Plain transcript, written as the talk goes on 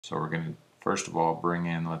So we're going to first of all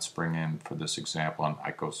let's bring in for this example an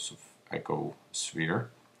icosphere.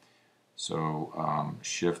 So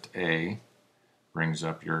Shift A brings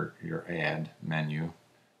up your add menu,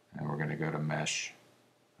 and we're going to go to mesh.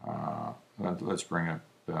 Let's bring up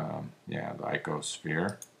yeah, the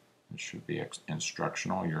icosphere. It should be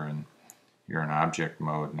instructional. You're in object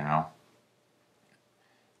mode now,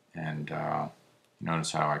 and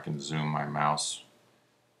notice how I can zoom my mouse.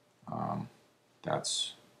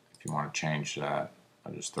 That's if you want to change that.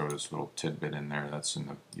 I'll just throw this little tidbit in there. That's in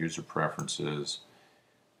the user preferences,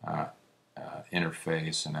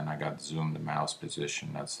 interface, and then I got zoom to mouse position.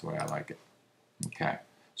 That's the way I like it. Okay,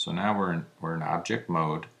 so now we're in object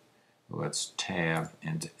mode. Let's tab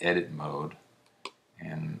into edit mode,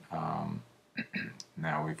 and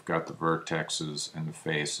now we've got the vertexes and the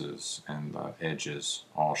faces and the edges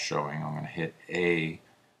all showing. I'm going to hit A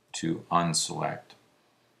to unselect.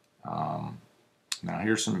 Now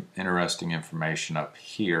here's some interesting information up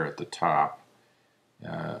here at the top.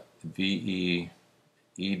 VE,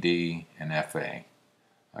 ED, and FA.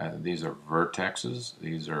 These are vertexes,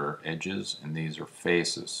 these are edges, and these are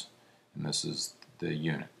faces. And this is the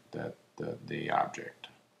unit, the object.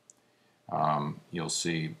 You'll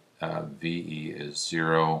see VE is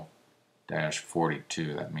 0-42.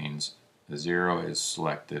 That means the 0 is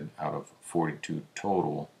selected out of 42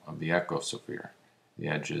 total of the icosphere. The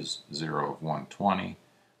edge is 0 of 120.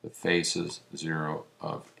 The face is 0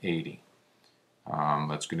 of 80.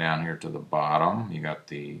 Let's go down here to the bottom. You got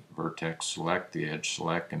the vertex select, the edge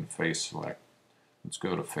select, and face select. Let's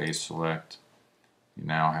go to face select. You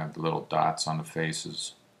now have the little dots on the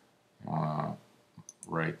faces.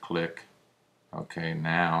 Right click. Okay,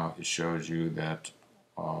 now it shows you that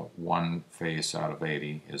one face out of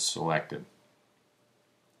 80 is selected.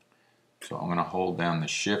 So I'm going to hold down the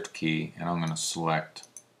Shift key, and I'm going to select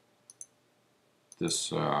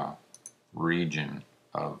this region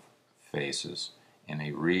of faces. And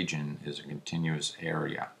a region is a continuous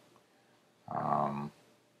area.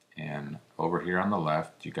 And over here on the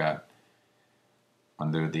left, you got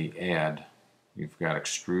under the Add, you've got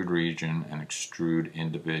Extrude Region and Extrude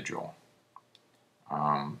Individual.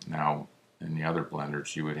 Now, in the other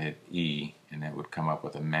blenders, you would hit E, and it would come up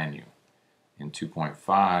with a menu. In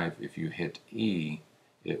 2.5, if you hit E,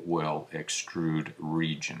 it will extrude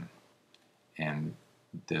region, and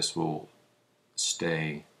this will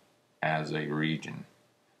stay as a region.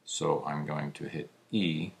 So I'm going to hit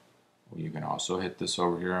E. Well, you can also hit this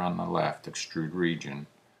over here on the left, extrude region,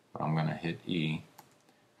 but I'm going to hit E.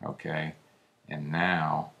 Okay, and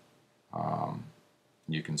now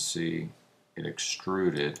you can see it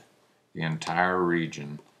extruded the entire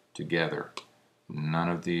region together. None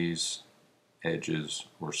of these edges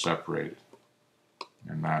were separated,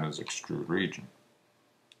 and that is extrude region.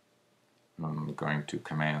 I'm going to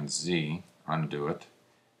Command Z, undo it,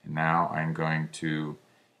 and now I'm going to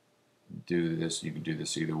do this. You can do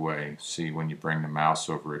this either way. See, when you bring the mouse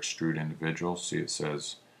over Extrude Individual, see it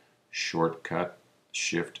says shortcut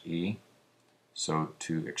Shift E. So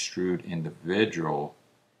to extrude individual,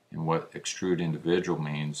 and what extrude individual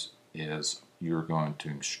means is you're going to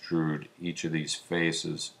extrude each of these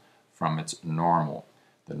faces from its normal.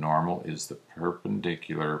 The normal is the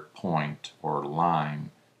perpendicular point or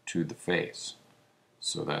line to the face.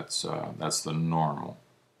 So that's the normal.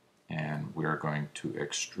 And we're going to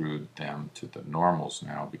extrude them to the normals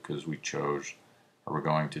now because we're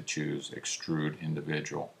going to choose extrude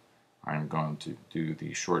individual. I'm going to do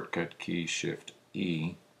the shortcut key Shift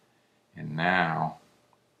E, and now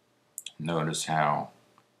notice how,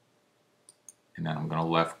 and then I'm going to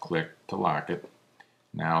left click to lock it.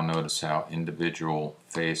 Now notice how individual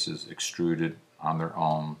faces extruded on their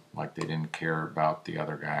own, like they didn't care about the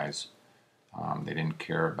other guys. They didn't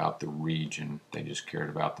care about the region, they just cared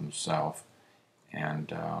about themselves,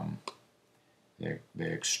 and they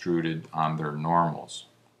extruded on their normals.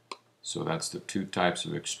 So that's the two types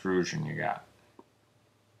of extrusion you got: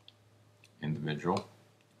 individual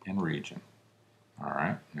and region.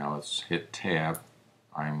 Alright, now let's hit Tab.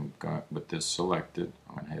 I'm going, with this selected,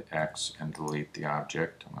 I'm going to hit X and delete the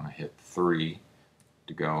object. I'm going to hit 3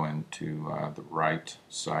 to go into the right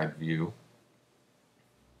side view.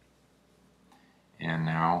 And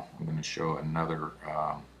now I'm going to show another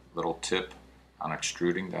little tip on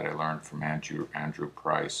extruding that I learned from Andrew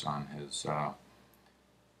Price on his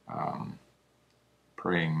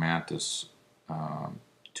praying mantis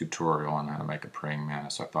tutorial on how to make a praying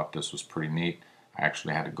mantis. I thought this was pretty neat. I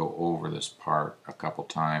actually had to go over this part a couple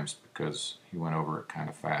times because he went over it kind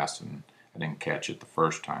of fast and I didn't catch it the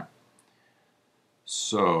first time.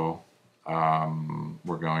 So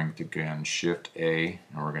we're going to again Shift A,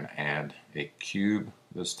 and we're going to add a cube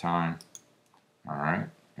this time. Alright,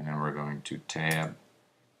 and then we're going to tab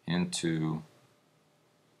into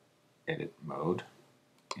edit mode,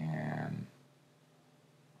 and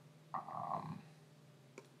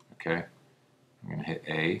okay, I'm going to hit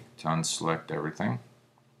A to unselect everything,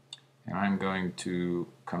 and I'm going to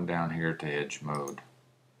come down here to edge mode.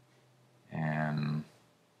 And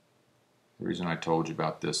the reason I told you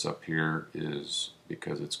about this up here is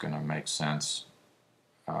because it's going to make sense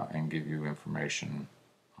and give you information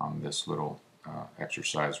on this little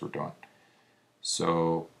exercise we're doing.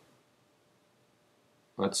 So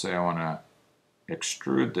let's say I want to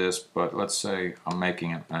extrude this, but let's say I'm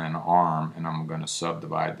making an arm and I'm going to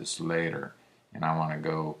subdivide this later, and I want to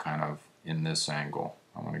go kind of in this angle.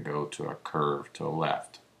 I want to go to a curve to the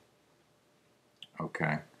left.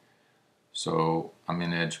 Okay, so I'm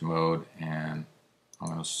in edge mode and I'm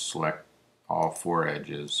going to select all 4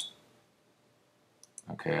 edges.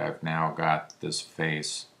 Okay, I've now got this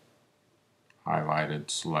face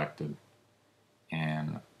highlighted, selected,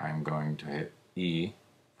 and I'm going to hit E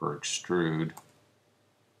for extrude,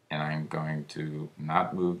 and I'm going to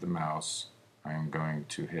not move the mouse. I'm going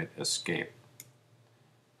to hit escape.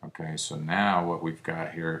 Okay, so now what we've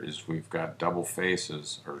got here is we've got double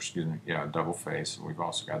faces, or excuse me, yeah, double face. We've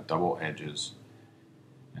also got double edges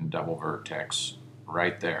and double vertex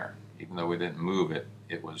right there. Even though we didn't move it,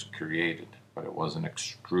 it was created, but it wasn't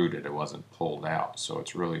extruded, it wasn't pulled out. So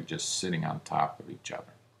it's really just sitting on top of each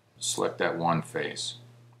other. Select that one face,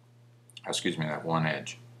 excuse me, that one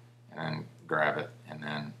edge, and then grab it, and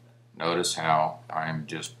then notice how I'm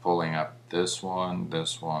just pulling up this one,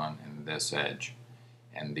 and this edge.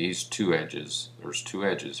 And these 2 edges, there's 2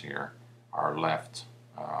 edges here, are left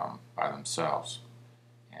by themselves.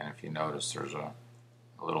 And if you notice, there's a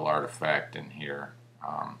little artifact in here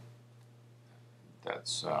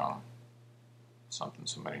that's something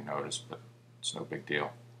somebody noticed, but it's no big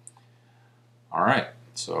deal. Alright,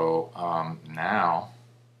 so now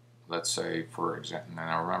let's say, for example,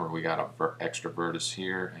 now remember we got an extra vertex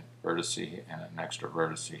here, and an extra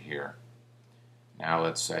vertex here. Now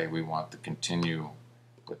let's say we want to continue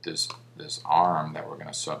with this arm that we're going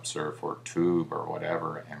to subsurf or tube or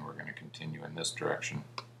whatever, and we're going to continue in this direction.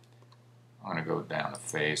 I'm going to go down to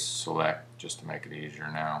face, select, just to make it easier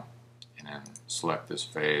now, and then select this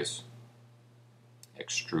face,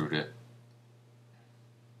 extrude it,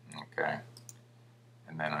 okay,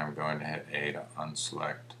 and then I'm going to hit A to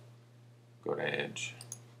unselect, go to edge,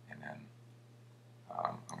 and then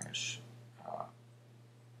I'm going to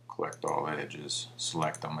collect all edges,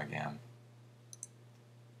 select them again.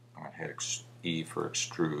 I'm going to hit E for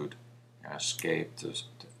extrude and escape to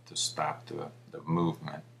stop the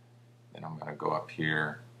movement. Then I'm going to go up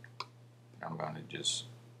here, and I'm going to just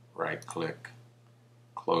right click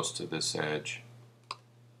close to this edge,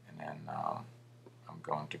 and then I'm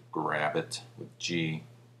going to grab it with G,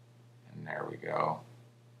 and there we go.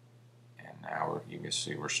 And now you can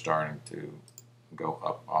see we're starting to go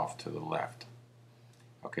up off to the left.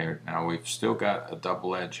 Okay, now we've still got a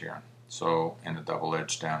double edge here, so, and a double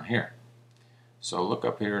edge down here. So look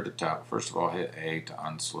up here at the top. First of all, hit A to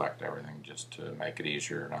unselect everything just to make it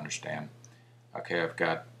easier to understand. Okay, I've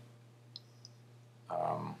got,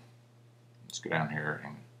 let's go down here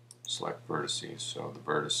and select vertices. So the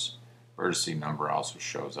vertex number also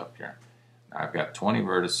shows up here. Now I've got 20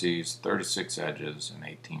 vertices, 36 edges, and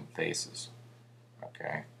 18 faces.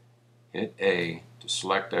 Okay, hit A to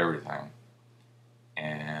select everything,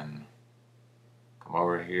 and come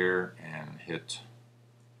over here and hit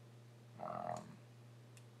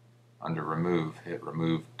under remove, hit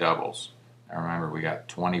remove doubles. Now remember, we got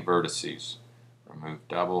 20 vertices. Remove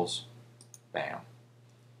doubles, bam.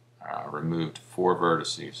 Removed 4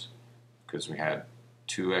 vertices because we had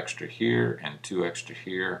 2 extra here and 2 extra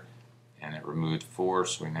here, and it removed 4,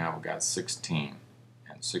 so we now got 16,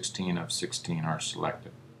 and 16 of 16 are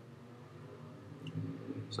selected.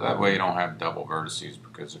 So that way you don't have double vertices,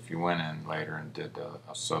 because if you went in later and did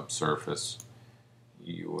a subsurface,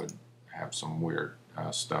 you would have some weird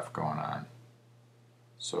stuff going on.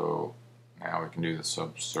 So now we can do the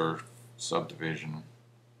subdivision,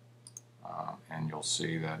 and you'll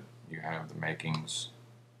see that you have the makings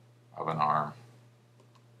of an arm,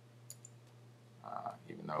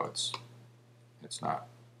 even though it's not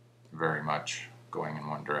very much going in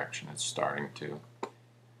one direction. It's starting to.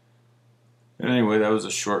 And anyway, that was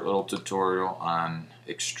a short little tutorial on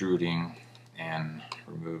extruding and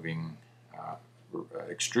removing,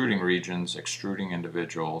 extruding regions, extruding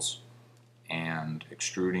individuals, and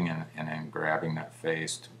extruding and then grabbing that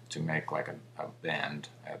face to make like a bend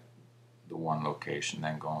at the one location,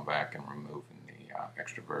 then going back and removing the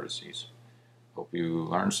extra vertices. Hope you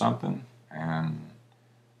learned something, and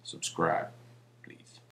subscribe.